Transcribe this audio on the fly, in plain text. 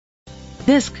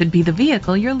This could be the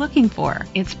vehicle you're looking for.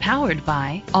 It's powered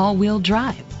by all-wheel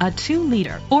drive, a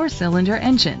 2-liter 4-cylinder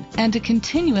engine, and a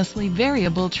continuously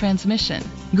variable transmission.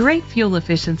 Great fuel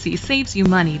efficiency saves you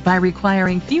money by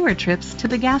requiring fewer trips to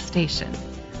the gas station.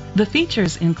 The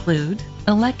features include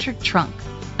electric trunk,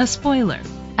 a spoiler,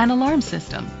 an alarm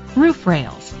system, roof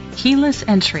rails, keyless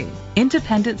entry,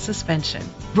 independent suspension,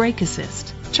 brake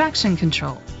assist, traction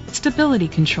control, stability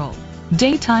control,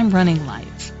 daytime running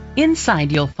lights.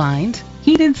 Inside you'll find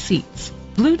heated seats,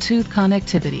 Bluetooth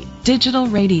connectivity, digital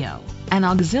radio, an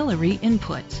auxiliary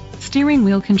input, steering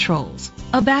wheel controls,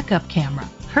 a backup camera,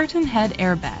 curtain head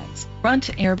airbags, front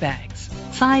airbags,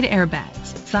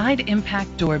 side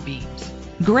impact door beams.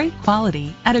 Great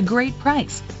quality at a great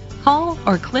price. Call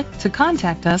or click to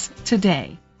contact us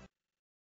today.